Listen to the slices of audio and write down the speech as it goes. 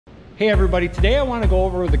Hey everybody, today I want to go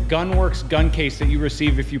over the Gunwerks gun case that you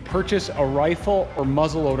receive if you purchase a rifle or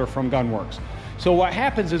muzzleloader from Gunwerks. So what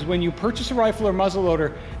happens is when you purchase a rifle or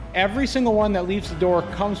muzzleloader, every single one that leaves the door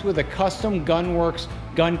comes with a custom Gunwerks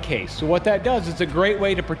gun case. So what that does, it's a great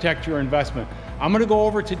way to protect your investment. I'm going to go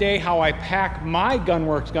over today how I pack my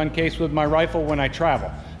Gunwerks gun case with my rifle when I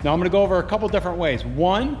travel. Now I'm going to go over a couple different ways.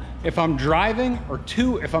 One, if I'm driving, or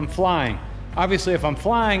two, if I'm flying. Obviously, if I'm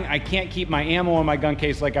flying, I can't keep my ammo in my gun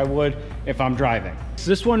case like I would if I'm driving. So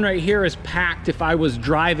this one right here is packed if I was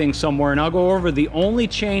driving somewhere, and I'll go over the only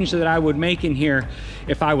change that I would make in here.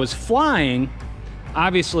 If I was flying,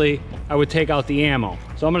 obviously, I would take out the ammo.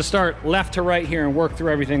 So I'm gonna start left to right here and work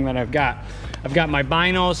through everything that I've got. I've got my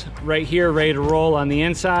binos right here, ready to roll on the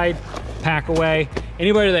inside, pack away.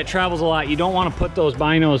 Anybody that travels a lot, you don't wanna put those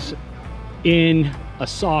binos in a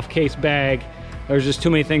soft case bag. There's just too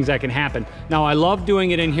many things that can happen. Now, I love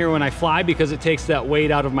doing it in here when I fly because it takes that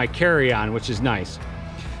weight out of my carry-on, which is nice.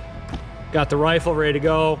 Got the rifle ready to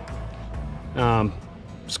go.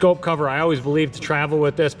 Scope cover, I always believe to travel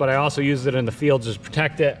with this, but I also use it in the field just to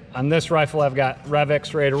protect it. On this rifle, I've got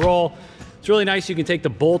Revix ready to roll. It's really nice, you can take the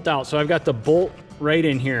bolt out. So I've got the bolt right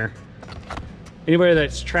in here. Anybody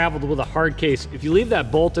that's traveled with a hard case, if you leave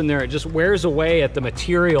that bolt in there, it just wears away at the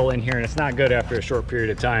material in here, and it's not good after a short period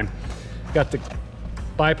of time. Got the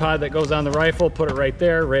bipod that goes on the rifle, put it right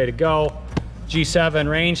there, ready to go. G7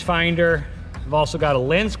 rangefinder. I've also got a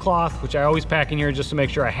lens cloth, which I always pack in here just to make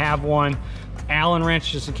sure I have one. Allen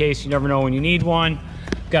wrench, just in case you never know when you need one.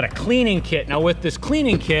 Got a cleaning kit. Now with this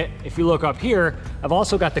cleaning kit, if you look up here, I've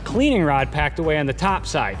also got the cleaning rod packed away on the top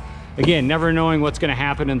side. Again, never knowing what's gonna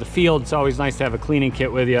happen in the field, it's always nice to have a cleaning kit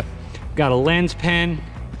with you. Got a lens pen.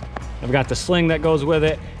 I've got the sling that goes with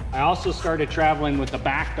it. I also started traveling with the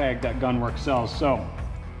back bag that Gunwerks sells. So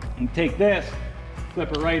you take this,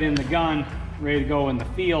 clip it right in the gun, ready to go in the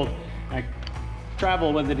field. I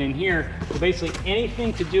travel with it in here. So basically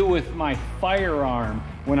anything to do with my firearm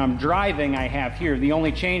when I'm driving, I have here. The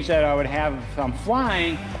only change that I would have if I'm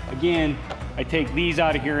flying, again, I take these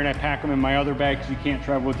out of here and I pack them in my other bag because you can't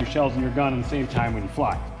travel with your shells in your gun at the same time when you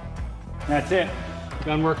fly. That's it.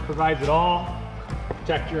 Gunwerks provides it all.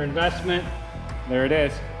 Protect your investment. There it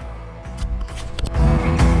is.